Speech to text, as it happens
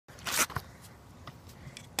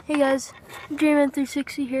Hey guys,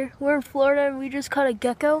 Dreamin360 here. We're in Florida and we just caught a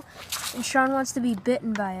gecko and Sean wants to be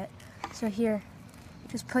bitten by it. So here,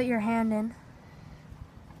 just put your hand in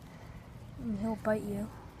and he'll bite you.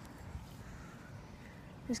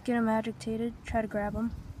 Just get him agitated, try to grab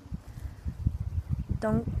him.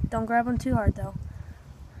 Don't grab him too hard though.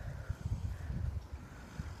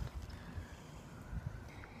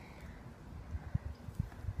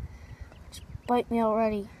 Just bite me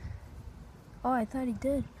already. Oh, I thought he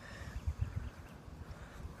did.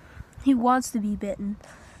 He wants to be bitten.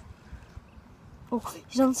 Oh,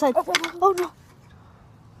 he's on the side. Oh no!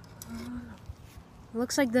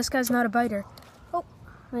 Looks like this guy's not a biter. Oh,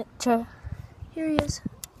 wait, try. Here he is.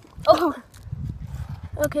 Oh!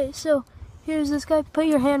 Okay, so here's this guy. Put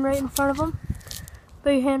your hand right in front of him.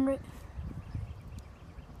 Put your hand right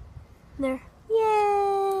there.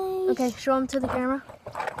 Yay! Okay, show him to the camera.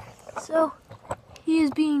 So, he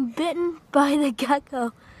is being bitten by the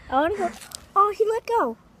gecko. I want to go. Oh, he let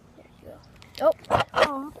go. There you go.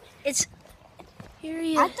 Oh, it's here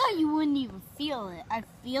he is. I thought you wouldn't even feel it. I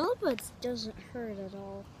feel it, but it doesn't hurt at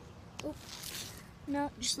all. Oh,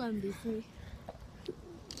 no, just let him be free.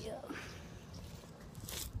 Yeah.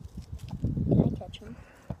 Can I catch him?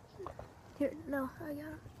 Here, no, I got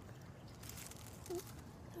him.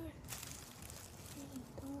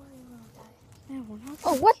 Don't worry about that. Yeah, we're not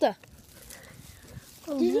Oh, what the?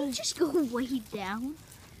 Oh, Did no. he just go way down?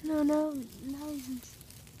 No, he's inside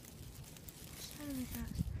of the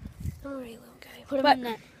grass. Don't worry, little guy. Put him in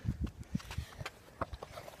that.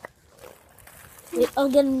 Wait, I'll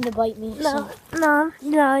get him to bite me. No,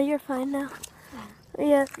 you're fine now.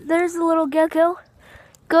 Yeah, there's the little gecko.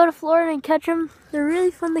 Go to Florida and catch them. They're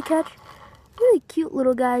really fun to catch. Really cute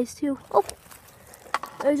little guys too. Oh,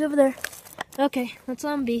 he's over there. Okay, let's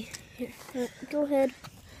let him be. Here, go ahead.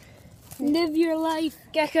 Live your life,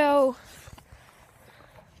 gecko.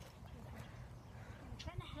 I'm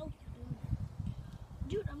trying to help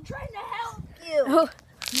you. Dude, I'm trying to help you. Oh.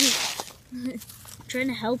 I'm trying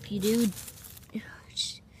to help you, dude.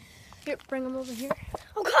 Here, bring him over here.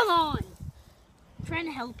 Oh, come on. I'm trying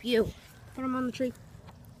to help you. Put him on the tree.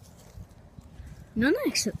 None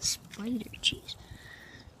except spider cheese.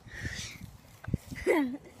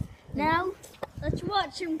 Now, let's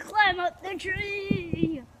watch him climb up the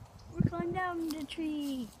tree. We're climbing down the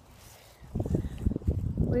tree.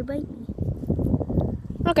 Where bite me?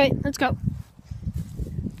 Okay, let's go.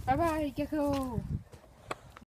 Bye-bye, gecko.